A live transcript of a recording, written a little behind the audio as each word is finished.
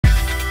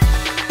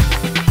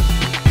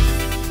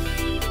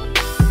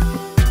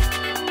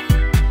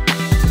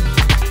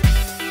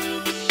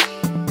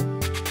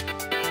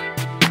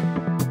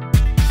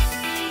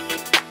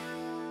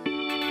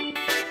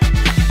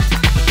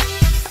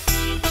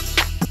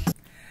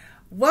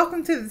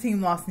Welcome to the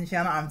Team Lawson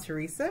channel. I'm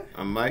Theresa.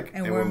 I'm Mike.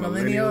 And we're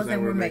millennials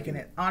and we're making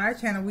it. On our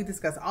channel, we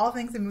discuss all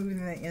things that move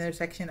in the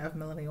intersection of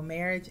millennial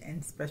marriage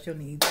and special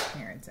needs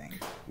parenting.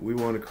 We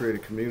want to create a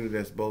community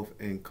that's both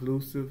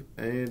inclusive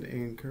and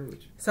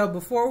encouraging. So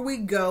before we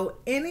go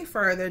any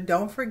further,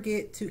 don't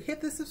forget to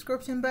hit the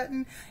subscription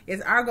button.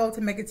 It's our goal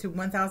to make it to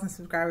 1,000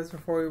 subscribers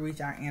before we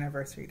reach our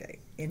anniversary date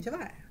in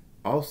July.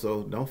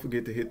 Also, don't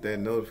forget to hit that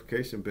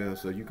notification bell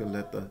so you can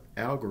let the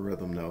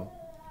algorithm know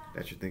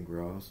that you think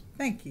we're awesome.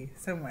 Thank you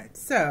so much.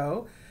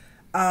 So,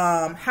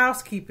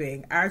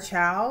 housekeeping. Our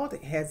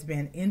child has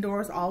been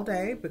indoors all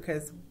day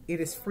because it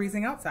is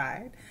freezing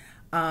outside.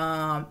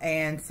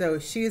 And so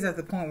she is at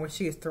the point where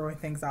she is throwing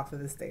things off of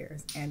the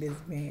stairs and is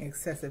being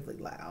excessively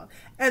loud.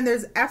 And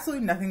there's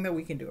absolutely nothing that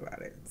we can do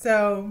about it.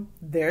 So,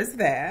 there's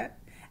that.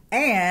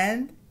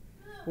 And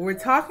we're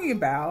talking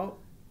about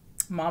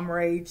mom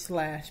rage /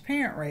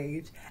 parent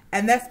rage.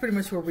 And that's pretty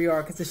much where we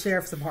are because the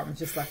sheriff's department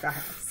just left our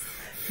house.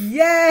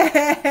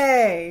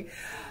 Yay!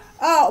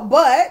 Oh,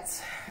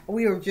 but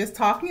we were just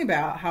talking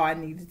about how I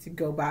needed to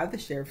go by the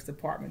sheriff's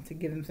department to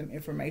give them some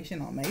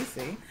information on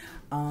Macy.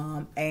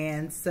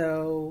 And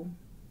so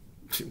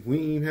we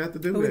didn't even have to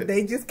do that.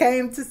 They just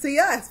came to see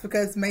us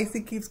because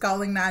Macy keeps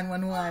calling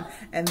 911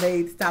 and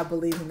they stopped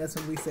believing us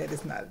when we said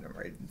it's not an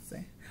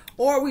emergency.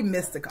 Or we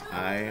missed the call.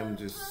 I am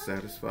just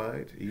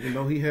satisfied. Even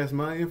though he has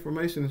my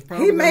information, it's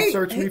probably going to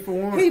search me for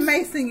warrants. He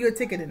may send you a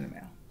ticket in the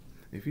mail.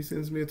 If he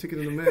sends me a ticket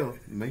in the mail,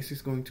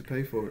 Macy's going to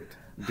pay for it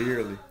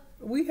dearly.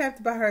 We have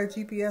to buy her a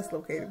GPS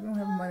locator. We don't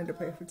have money to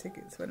pay for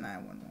tickets for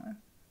 911.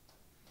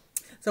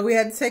 So we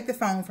had to take the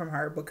phone from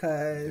her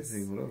because...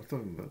 That's what I was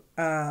talking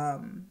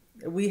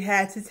about. We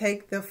had to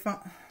take the phone...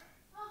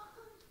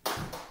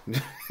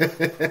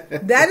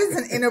 That is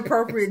an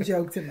inappropriate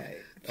joke to make.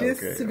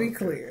 Just to be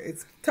clear.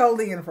 It's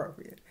totally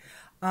inappropriate.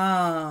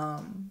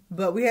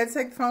 But we had to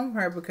take the phone from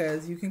her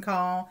because you can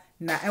call...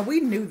 And we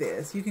knew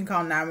this. You can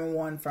call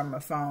 911 from a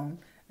phone,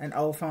 an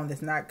old phone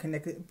that's not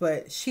connected.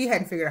 But she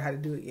hadn't figured out how to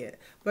do it yet.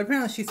 But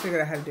apparently she's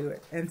figured out how to do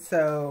it. And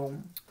so...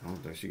 I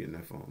don't think she's getting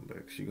that phone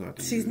back. She's going to have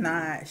to She's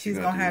not. She's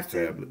going to have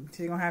to...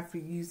 She's going to have to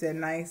use that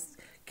nice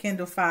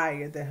Kindle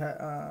Fire that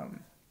her...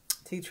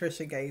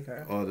 Trisha gave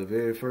her. Oh, the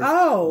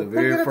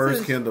very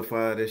first Kindle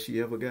Fire that she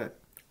ever got.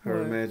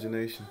 Her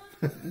imagination.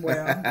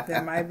 Well,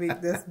 that might be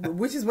this,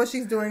 which is what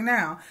she's doing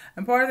now.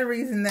 And part of the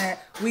reason that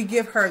we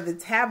give her the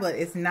tablet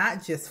is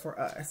not just for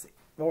us,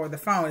 or the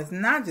phone is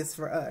not just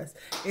for us.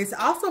 It's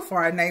also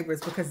for our neighbors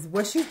because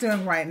what she's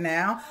doing right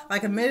now,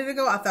 like a minute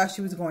ago, I thought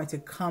she was going to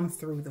come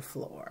through the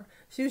floor.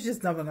 She was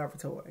just dumping over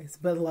toys.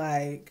 But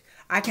like,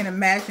 I can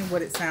imagine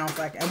what it sounds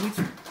like. And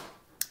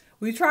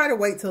we try to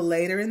wait till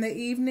later in the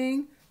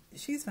evening.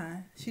 She's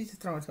fine. She's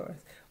just throwing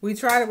toys. We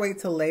try to wait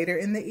till later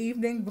in the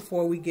evening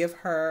before we give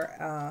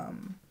her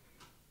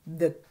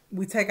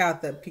we take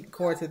out the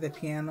chords of the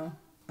piano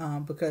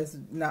because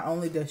not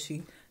only does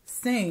she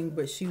sing,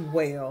 but she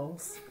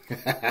wails.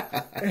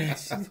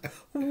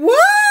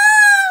 What?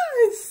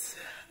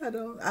 I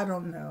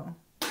don't know.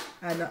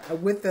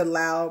 With the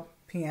loud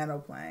piano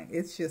playing,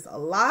 it's just a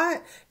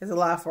lot. It's a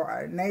lot for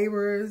our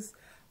neighbors.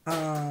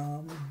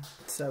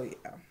 So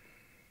yeah.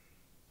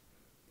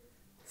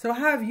 So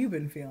how have you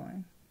been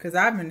feeling? Because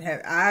I've been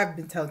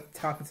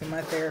talking to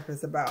my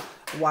therapist about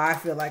why I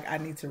feel like I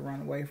need to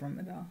run away from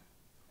it all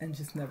and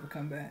just never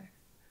come back.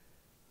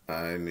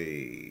 I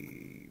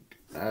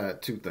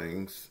had two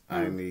things.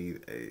 I need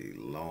a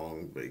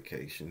long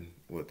vacation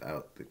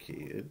without the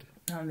kid.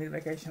 I don't need a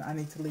vacation. I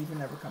need to leave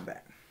and never come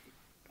back.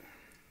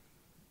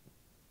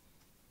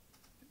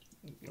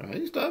 Are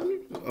you stopping me?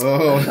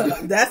 Oh.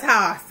 That's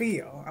how I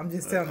feel. I'm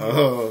just telling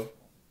you.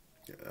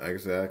 Like I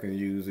said, I can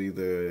use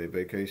either a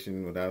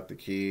vacation without the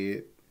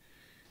kid.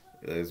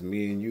 As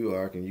me and you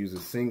are, I can use a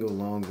single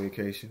long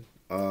vacation.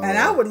 And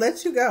I would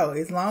let you go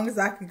as long as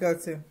I could go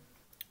too.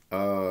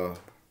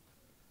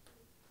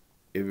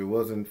 If it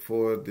wasn't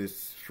for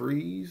this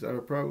freeze, I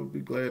would probably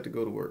be glad to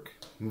go to work.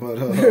 But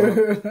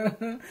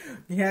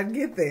you had to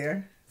get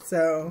there,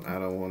 so I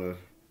don't want to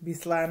be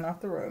sliding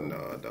off the road.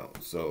 No, I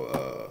don't.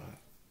 So,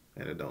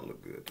 and it don't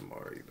look good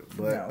tomorrow either.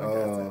 But no, it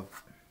doesn't.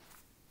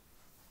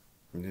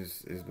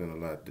 It's been a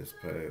lot this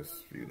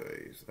past few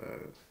days.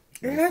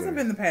 It hasn't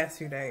been the past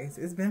few days.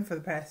 It's been for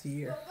the past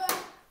year.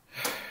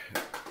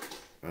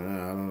 I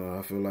don't know.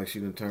 I feel like she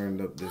done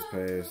turned up this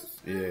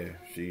past. Yeah,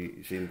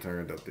 she done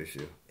turned up this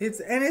year.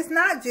 It's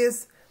not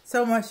just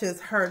so much as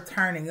her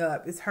turning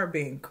up. It's her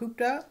being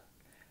cooped up,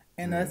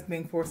 and us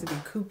being forced to be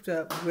cooped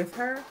up with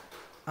her.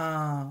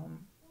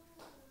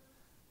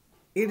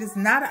 It is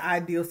not an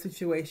ideal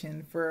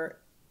situation for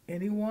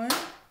anyone.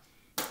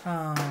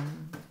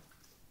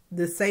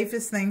 The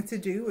safest thing to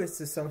do is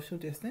to social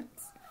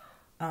distance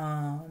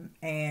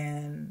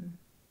and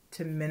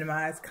to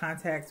minimize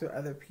contacts with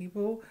other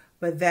people.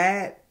 But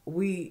that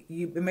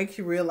it makes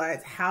you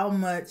realize how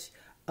much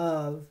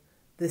of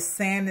the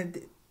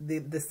sanity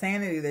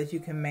that you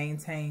can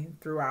maintain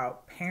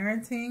throughout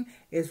parenting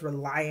is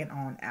reliant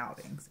on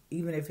outings,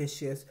 even if it's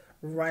just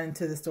running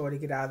to the store to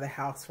get out of the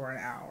house for an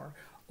hour,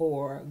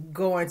 or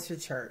going to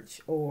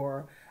church,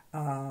 or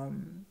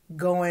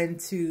going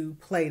to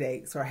play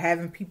dates or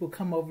having people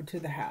come over to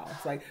the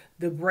house, like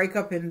the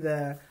breakup in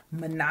the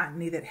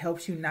monotony that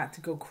helps you not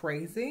to go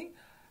crazy.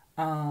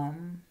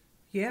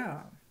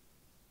 Yeah.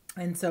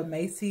 And so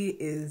Macy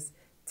is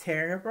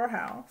tearing up our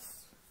house.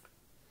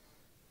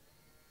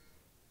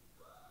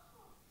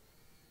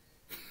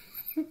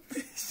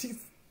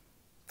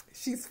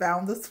 She's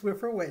found the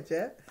Swiffer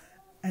widget,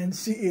 and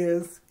she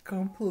is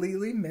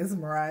completely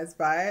mesmerized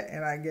by it.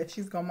 And I guess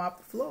she's gonna mop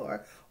the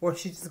floor, or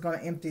she's just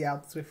gonna empty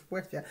out the Swiffer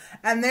widget.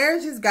 And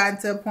there's just gotten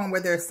to a point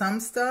where there's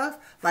some stuff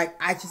like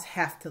I just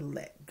have to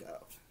let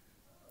go.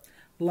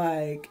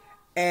 Like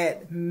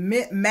at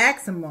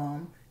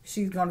maximum,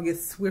 she's gonna get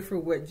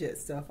Swiffer widget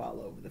stuff all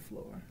over the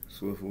floor.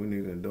 Swiffer, we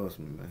need an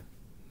endorsement, man.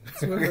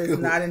 Swiffer is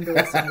not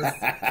endorsing this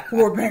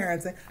poor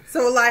parenting.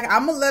 So, like,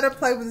 I'm going to let her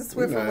play with the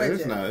Swiffer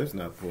widget. It's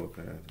not poor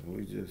parenting.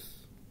 We just...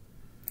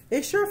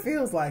 It sure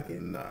feels like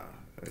it. Nah.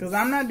 Because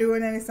I'm not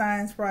doing any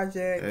science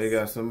projects. They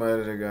got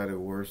somebody that got it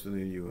worse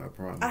than you, I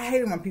promise. I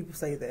hate it when people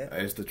say that.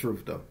 It's the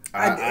truth, though.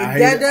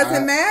 That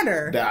doesn't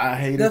matter. I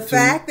hate the it, too. The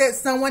fact that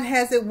someone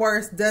has it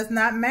worse does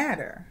not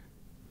matter.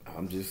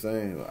 I'm just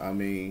saying, I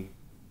mean...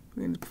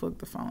 We need to plug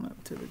the phone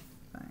up to the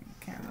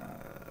camera.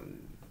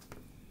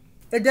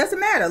 It doesn't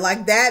matter.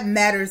 Like, that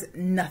matters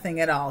nothing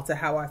at all to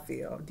how I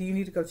feel. Do you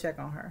need to go check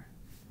on her?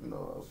 No,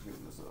 I was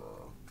getting this.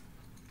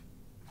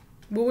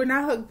 Well, we're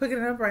not picking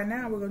it up right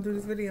now. We're going to do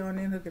this video and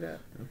then hook it up.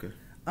 Okay.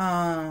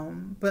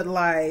 But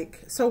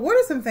like, so what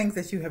are some things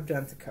that you have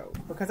done to cope?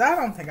 Because I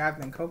don't think I've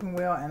been coping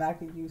well, and I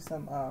could use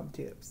some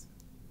tips.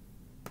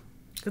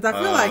 Because I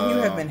feel like you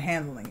have been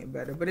handling it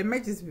better. But it may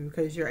just be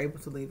because you're able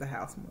to leave the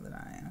house more than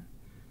I am.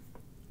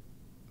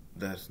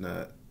 That's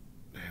not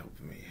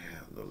helping me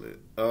handle it.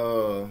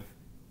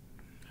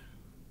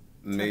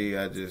 Me,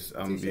 I'm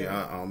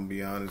gonna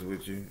be honest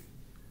with you.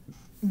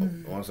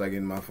 Mm-hmm. Once I get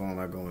in my phone,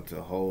 I go into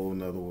a whole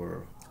nother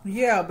world.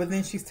 Yeah, but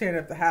then she's tearing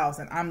up the house,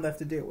 and I'm left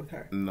to deal with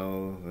her.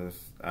 No,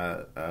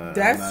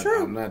 that's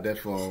true. I'm not that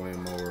far away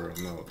in my world.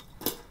 No.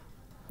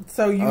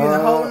 So you in a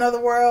whole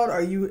nother world,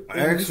 or you in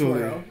actually?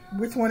 This world?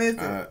 Which one is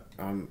it?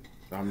 I'm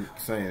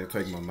saying to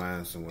take my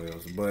mind somewhere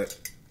else, but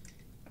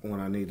when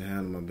I need to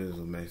handle my business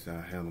with Macy, I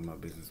handle my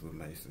business with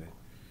Macy.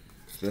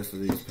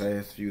 Especially these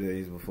past few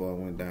days before I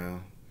went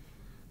down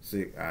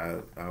sick,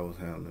 I was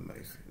handling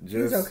Macy.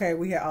 It's okay.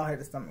 We all had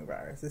the stomach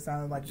virus. It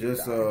sounded like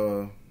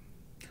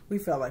we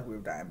felt like we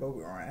were dying, but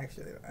we weren't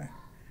actually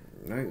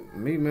dying.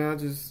 Me, man,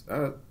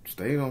 I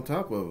stayed on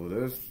top of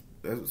her.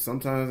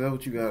 Sometimes that's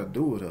what you got to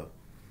do with her.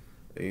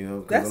 You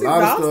know, that's a lot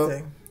exhausting. Of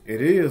stuff,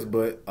 it is,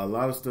 but a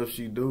lot of stuff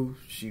she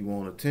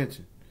want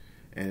attention,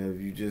 and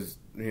if you just,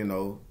 you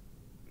know,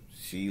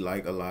 she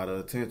like a lot of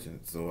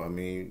attention. So I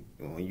mean,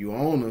 when you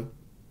own her,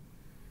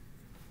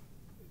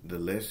 the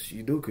less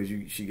you do, because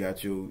she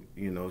got your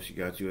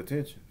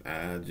attention.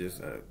 I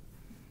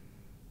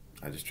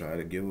just tried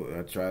to give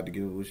her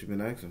what she been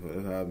asking for.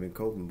 That's how I've been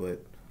coping.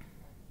 But,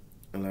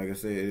 and like I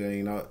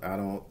said, I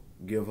don't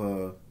give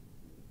her,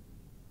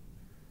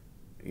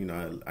 you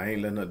know, I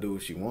ain't letting her do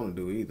what she want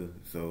to do either.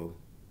 So,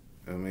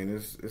 I mean,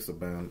 it's a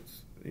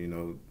balance, you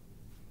know.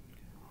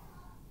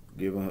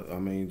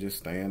 Just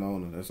staying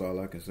on her. That's all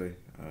I can say.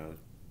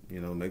 You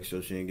know, make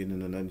sure she ain't getting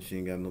into nothing she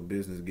ain't got no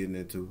business getting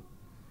into.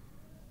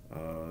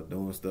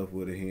 Doing stuff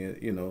with her here,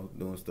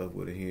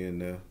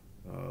 and there.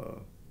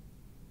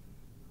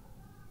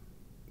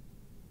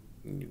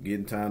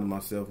 Getting time to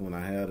myself when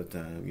I have the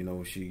time, you know,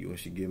 when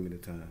she give me the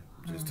time.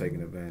 Just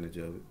taking advantage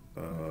of it.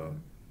 I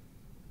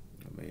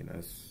mean,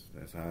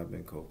 that's how I've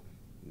been coping.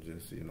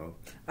 Just, you know.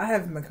 I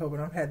haven't been coping.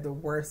 I've had the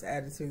worst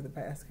attitude the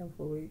past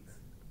couple of weeks.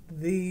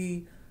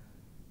 The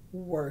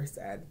worst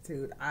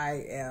attitude.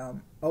 I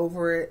am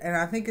over it, and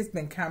I think it's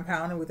been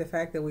compounded with the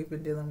fact that we've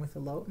been dealing with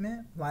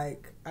elopement.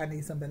 Like, I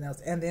need something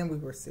else, and then we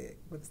were sick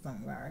with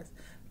stomach virus.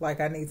 Like,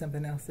 I need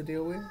something else to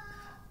deal with.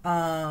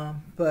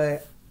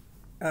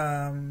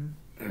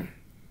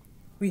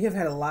 We have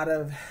had a lot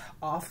of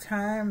off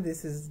time.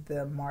 This is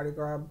the Mardi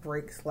Gras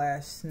break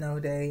 / snow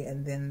day,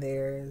 and then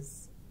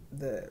there's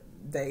the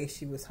day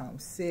she was home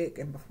sick,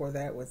 and before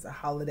that was the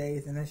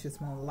holidays, and there's just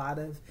been a lot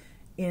of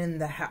in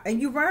the house,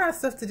 and you run out of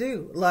stuff to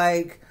do.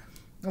 Like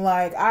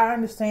I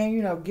understand,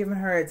 you know, giving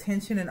her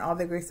attention and all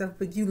that great stuff,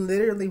 but you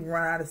literally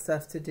run out of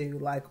stuff to do.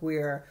 Like,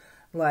 we're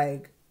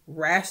like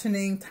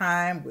rationing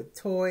time with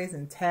toys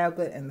and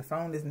tablet, and the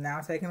phone is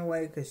now taken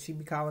away because she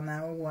be calling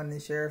 911. The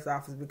sheriff's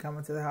office be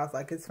coming to the house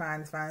like, it's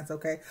fine, it's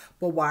okay.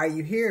 But why are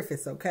you here if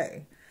it's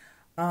okay?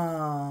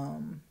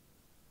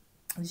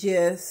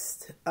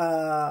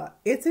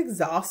 It's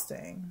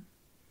exhausting.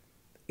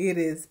 It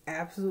is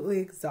absolutely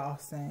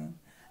exhausting.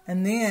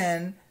 And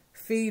then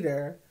feed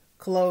her,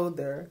 clothe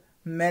her,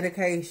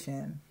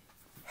 medication,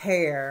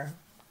 hair,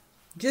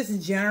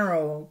 just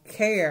general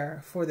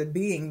care for the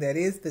being that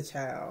is the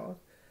child,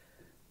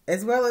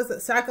 as well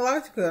as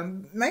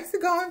psychological. Makes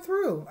it going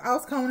through. I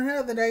was calling her the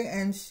other day,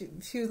 and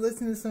she was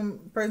listening to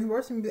some praise and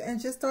worship and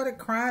just started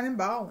crying and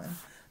bawling.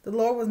 The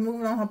Lord was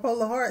moving on her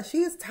polar heart. She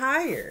is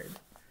tired,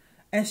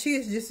 and she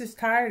is just as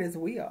tired as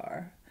we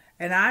are.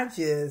 And I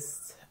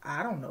just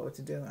I don't know what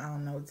to do. I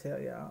don't know what to tell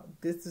y'all.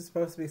 This is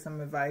supposed to be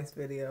some advice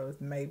videos.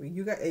 Maybe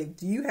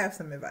do you have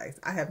some advice?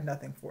 I have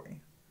nothing for you.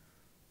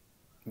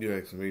 You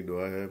asking me,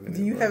 do I have any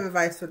Do you advice? have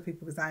advice for the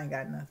people? Because I ain't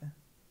got nothing.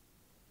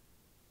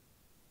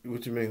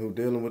 What you mean? Who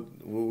dealing with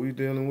what we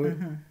dealing with?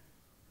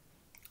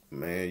 Mm-hmm.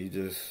 Man, you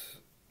just,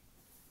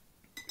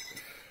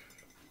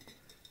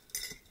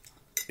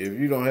 if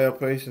you don't have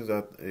patience,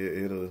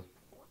 it'll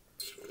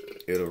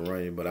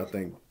run you. But I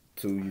think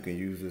too, you can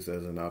use this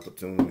as an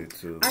opportunity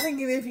to. I think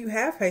even if you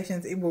have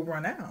patience, it will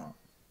run out.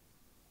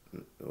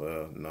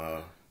 Well, nah.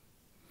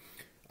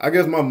 I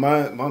guess my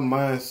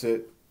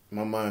mindset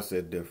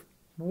different.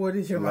 What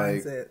is your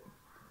mindset?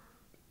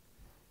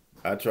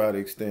 I try to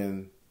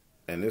extend,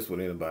 and this with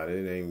anybody,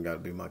 it ain't even got to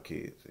be my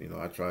kids. You know,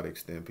 I try to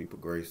extend people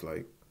grace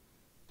like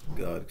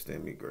God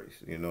extend me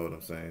grace. You know what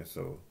I'm saying?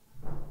 So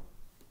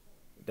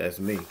that's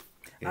me.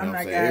 You know what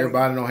I'm saying?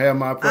 Everybody don't have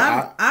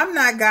my. I'm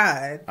not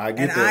God. I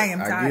get and that. I am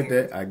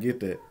tired. I get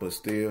that. But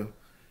still,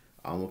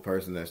 I'm a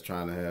person that's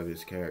trying to have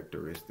his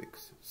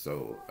characteristics.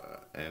 So,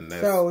 and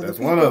that's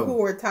one of them.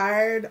 Who are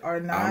tired are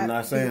not. I'm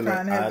not saying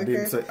that. I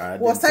didn't say.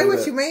 Well, say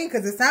what you mean,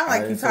 because it sounds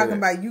like you're talking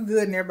about you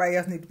good and everybody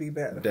else need to be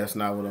better. That's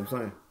not what I'm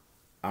saying.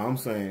 I'm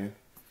saying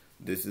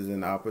this is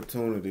an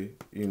opportunity.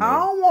 You know, I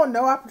don't want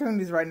no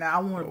opportunities right now. I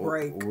want a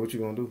break. What you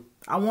gonna do?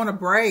 I want a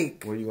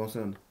break. Where you gonna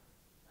send them?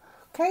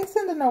 Can't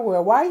send it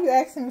nowhere. Why are you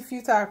asking me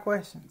futile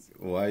questions?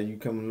 Why are you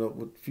coming up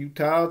with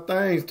futile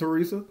things,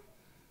 Theresa?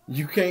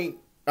 You can't.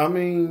 I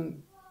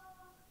mean,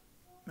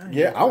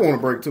 yeah, I want a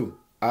break too.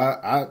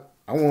 I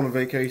want a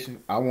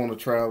vacation. I want to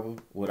travel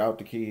without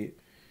the kid.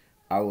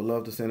 I would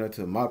love to send her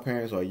to my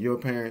parents or your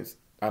parents.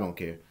 I don't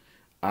care.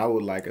 I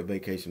would like a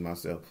vacation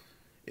myself.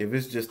 If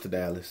it's just to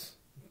Dallas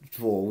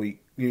for a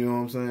week, you know what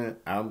I'm saying?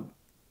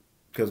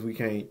 Because we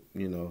can't,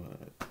 you know,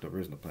 the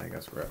original plan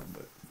got scrapped.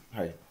 But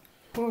hey,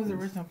 what was the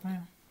original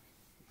plan?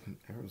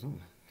 Arizona.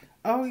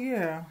 Oh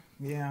yeah,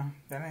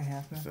 that ain't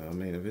happening. So I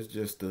mean, if it's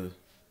just it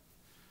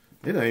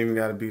don't even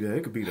got to be there.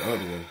 It could be the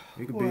other way.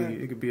 It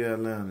could be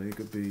Atlanta. It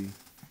could be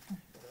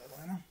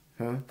Atlanta.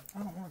 Huh? I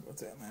don't want to go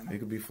to Atlanta. It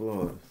could be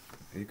Florida.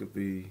 It could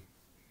be,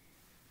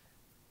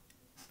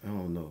 I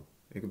don't know.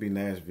 It could be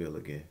Nashville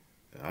again.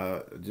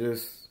 I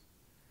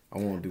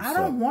want to do something. I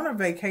don't want a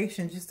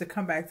vacation just to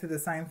come back to the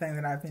same thing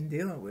that I've been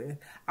dealing with.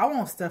 I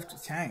want stuff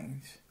to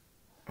change.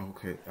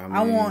 Okay.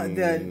 I want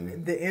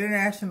the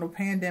international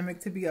pandemic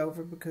to be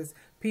over because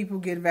people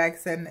get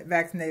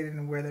vaccinated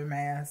and wear their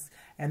masks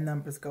and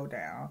numbers go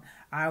down.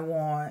 I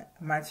want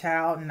my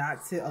child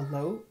not to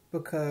elope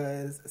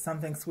because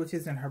something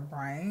switches in her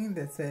brain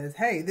that says,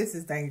 hey, this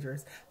is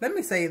dangerous. Let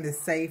me stay in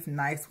this safe,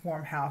 nice,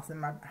 warm house in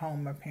my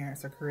home my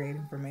parents are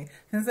creating for me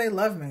since they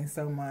love me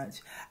so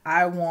much.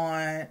 I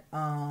want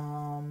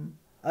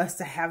us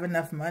to have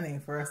enough money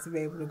for us to be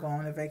able to go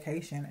on a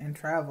vacation and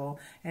travel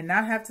and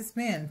not have to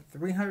spend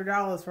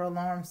 $300 for an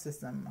alarm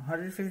system,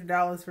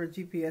 $150 for a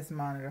GPS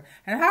monitor,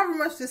 and however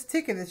much this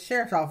ticket the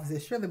sheriff's office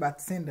is surely about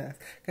to send us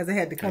because they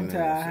had to come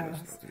to our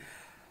house.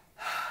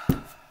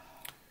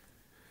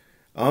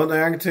 Only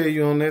thing I can tell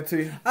you on that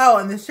too. Oh,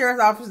 and the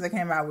sheriff's office that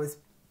came out was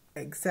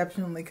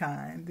exceptionally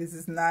kind. This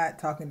is not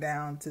talking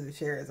down to the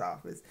sheriff's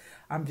office.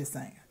 I'm just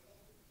saying,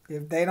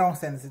 if they don't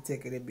send us a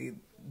ticket, it'd be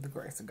the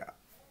grace of God.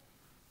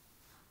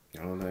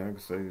 The only thing I can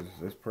say is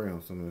let's pray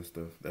on some of this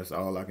stuff. That's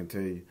all I can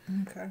tell you.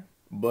 Okay.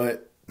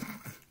 But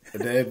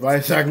the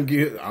advice I can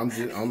give, that's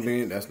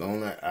the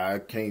only, I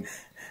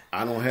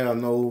don't have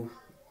no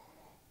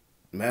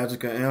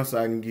magical answer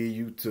I can give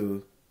you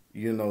to,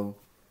 you know,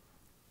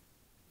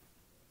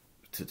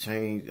 to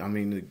change,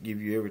 to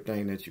give you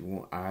everything that you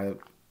want. I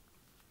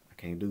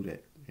can't do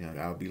that.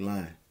 I'll be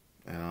lying.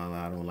 And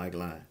I don't like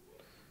lying.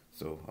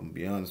 So I'm going to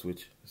be honest with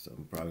you. So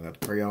I'm probably going to have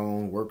to pray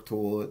on, work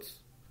towards,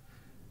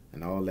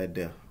 and all that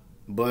there.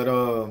 But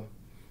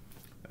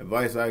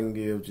advice I can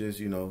give, just,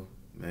 you know,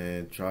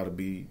 man, try to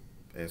be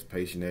as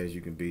patient as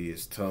you can be.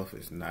 It's tough.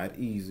 It's not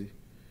easy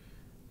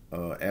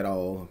at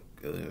all.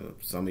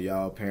 Some of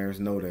y'all parents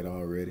know that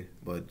already.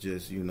 But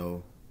just, you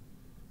know,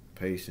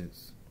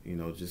 patience. You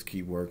know, just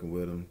keep working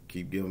with them.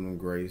 Keep giving them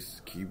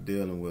grace. Keep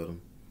dealing with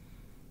them.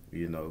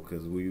 You know,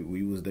 because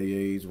we was their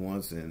age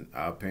once, and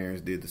our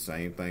parents did the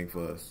same thing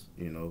for us.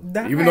 You know,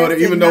 even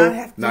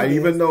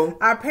though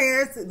our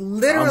parents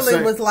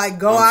literally was like,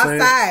 "Go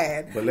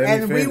outside,"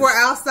 and we were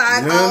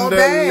outside all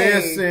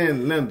day.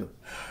 Linda,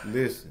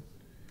 listen.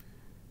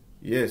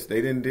 Yes,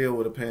 they didn't deal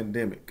with a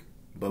pandemic,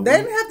 but they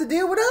didn't have to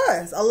deal with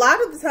us. A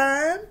lot of the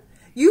time,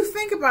 you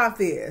think about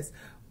this.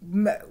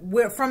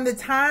 From the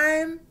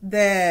time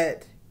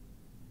that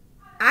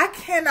I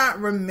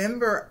cannot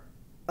remember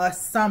a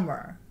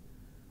summer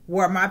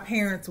where my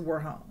parents were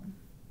home.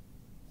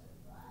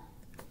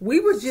 We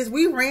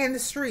ran the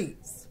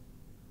streets.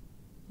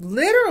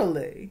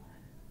 Literally.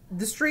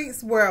 The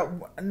streets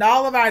where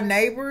all of our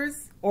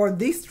neighbors, or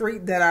the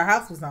street that our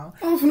house was on.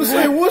 I was going to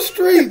say, what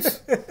streets?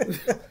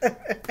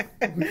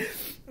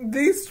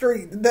 The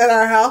street that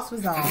our house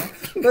was on.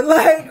 But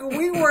like,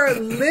 we were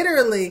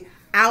literally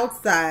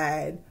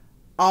outside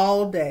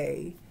all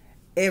day,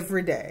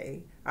 every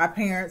day, Our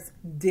parents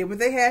did what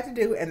they had to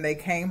do, and they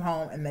came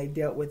home and they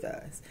dealt with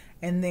us.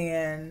 And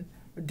then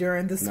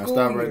during the school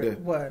stop year, right there.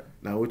 what?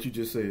 Now, what you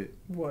just said.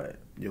 What?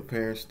 Your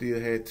parents still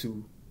had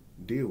to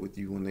deal with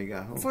you when they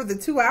got home. For the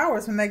 2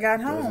 hours when they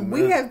got home.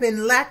 We have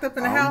been locked up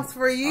in the house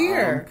for a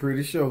year. I'm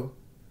pretty sure.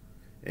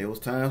 It was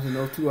times in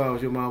those 2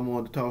 hours your mom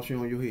wanted to toss you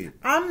on your head.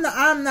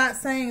 I'm not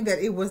saying that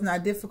it was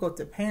not difficult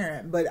to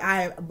parent, but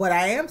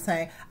I am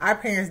saying our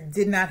parents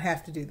did not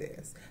have to do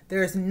this.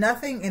 There is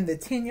nothing in the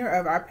tenure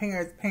of our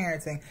parents'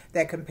 parenting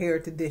that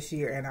compared to this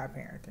year in our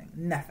parenting.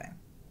 Nothing.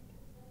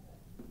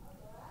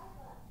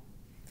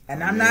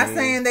 And I'm not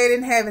saying they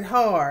didn't have it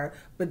hard,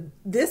 but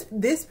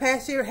this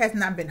past year has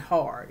not been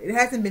hard. It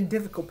hasn't been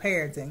difficult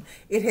parenting.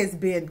 It has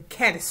been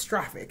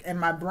catastrophic, and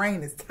my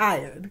brain is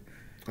tired.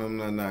 I'm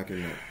not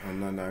knocking that. I'm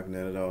not knocking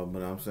that at all,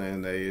 but I'm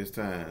saying there is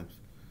times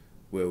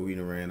where we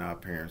done ran our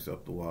parents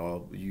up the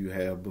wall. You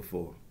have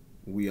before.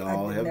 We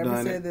all have done it. I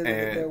never said that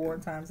there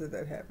weren't times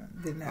that happened.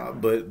 Didn't happen.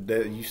 But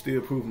that you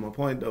still prove my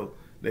point, though.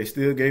 They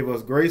still gave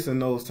us grace in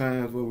those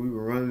times where we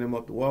were running them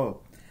up the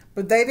wall.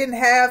 But they didn't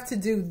have to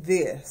do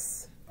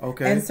this.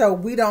 Okay. And so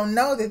we don't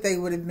know that they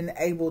would have been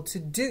able to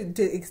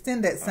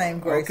extend that same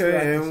grace.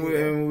 Okay, and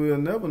we'll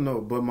never know.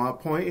 But my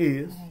point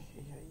is,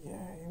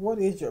 what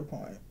is your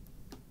point?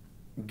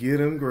 Give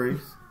them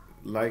grace,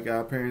 like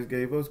our parents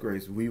gave us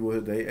grace. We were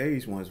their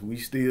age once. We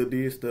still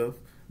did stuff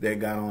that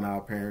got on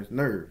our parents'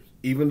 nerves,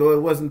 even though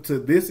it wasn't to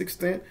this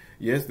extent.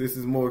 Yes, this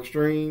is more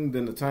extreme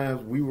than the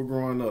times we were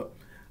growing up.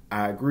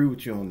 I agree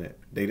with you on that.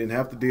 They didn't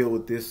have to deal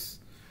with this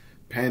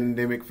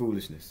pandemic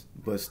foolishness,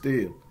 but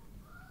still.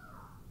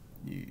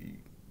 It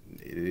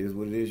is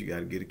what it is. You got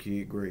to get a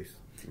kid grace.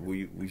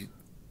 We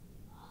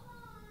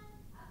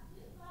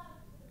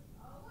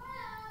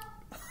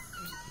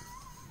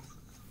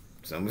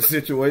some of the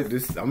situation. The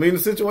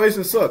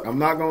situation suck. I'm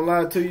not gonna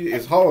lie to you.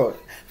 It's hard.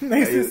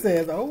 Mason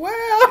says, "Oh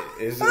well."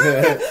 It's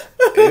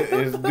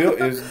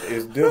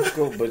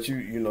difficult, but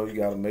you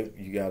gotta make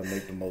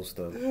the most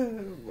of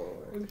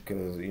it,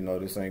 because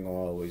this ain't gonna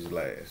always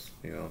last.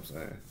 You know what I'm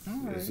saying?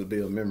 Right. This will be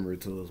a memory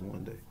to us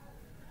one day.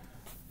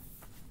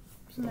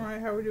 So. All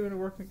right, how are we doing to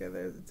work together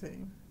as a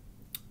team?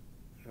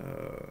 I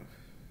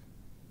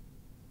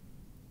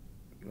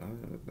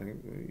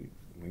think we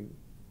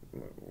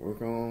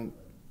work on.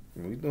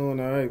 We doing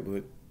all right,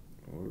 but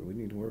we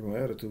need to work on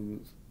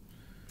attitudes.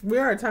 We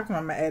already talked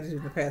about my attitude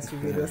in the past few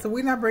videos, so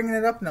we're not bringing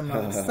it up no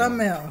more.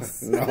 Something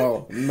else.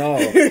 No. Something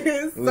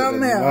else.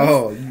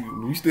 No,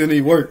 you still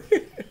need work.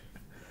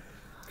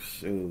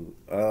 Shoot.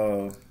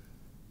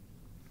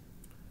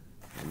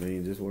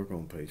 Just work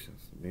on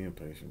patience. Being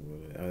patient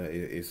with it.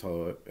 It's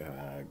hard.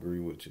 I agree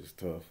with you. It's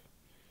tough.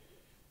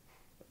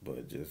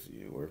 But just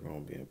work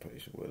on being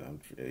patient with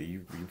it.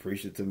 You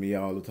preach it to me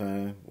all the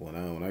time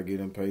when I get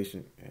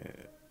impatient.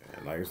 And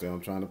like I said,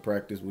 I'm trying to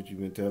practice what you've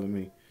been telling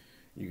me.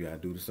 You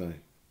got to do the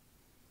same.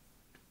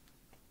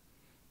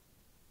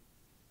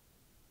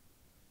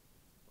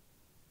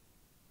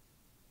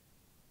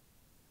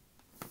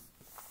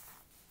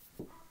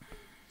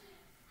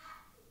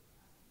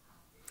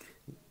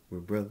 We're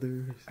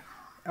brothers.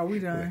 Are we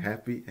done? We're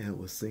happy and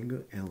we're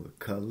single and we're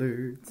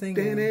colored.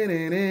 Single and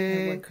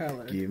we're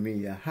colored. Give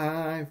me a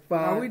high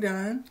five. Are we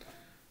done?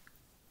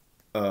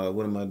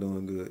 What am I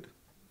doing good?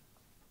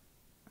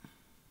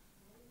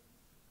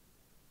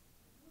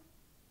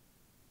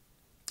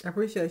 I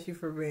appreciate you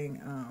for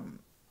being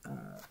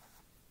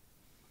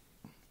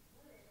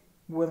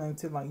willing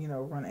to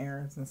run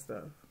errands and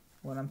stuff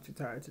when I'm too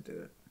tired to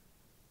do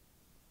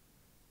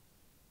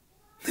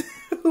it.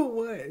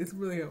 What? It's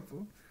really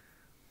helpful.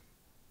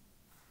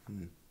 I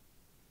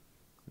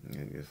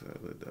guess I'll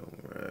let that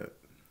one ride.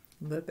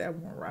 Let that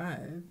one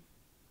ride?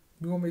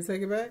 You want me to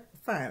take it back?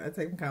 Fine, I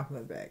take the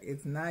compliment back.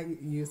 It's not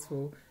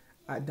useful.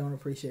 I don't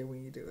appreciate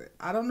when you do it.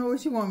 I don't know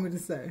what you want me to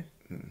say.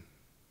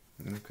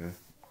 Okay.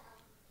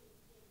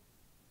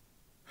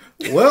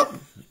 Well,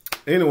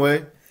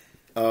 anyway,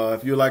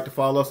 if you'd like to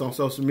follow us on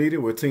social media,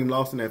 we're Team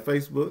Lawson at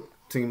Facebook,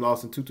 Team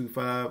Lawson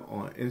 225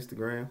 on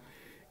Instagram.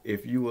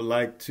 If you would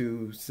like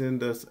to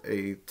send us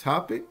a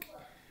topic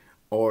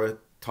or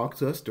talk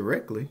to us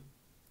directly,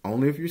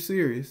 only if you're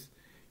serious,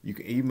 you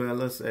can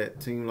email us at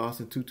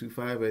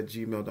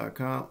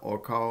teamlawson225@gmail.com or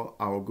call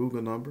our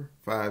Google number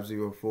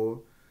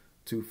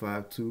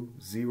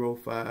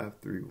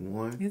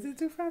 504-252-0531. Is it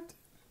 252?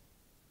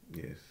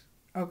 Yes.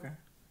 Okay.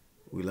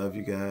 We love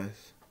you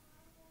guys.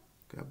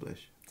 God bless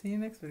you. See you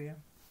next video.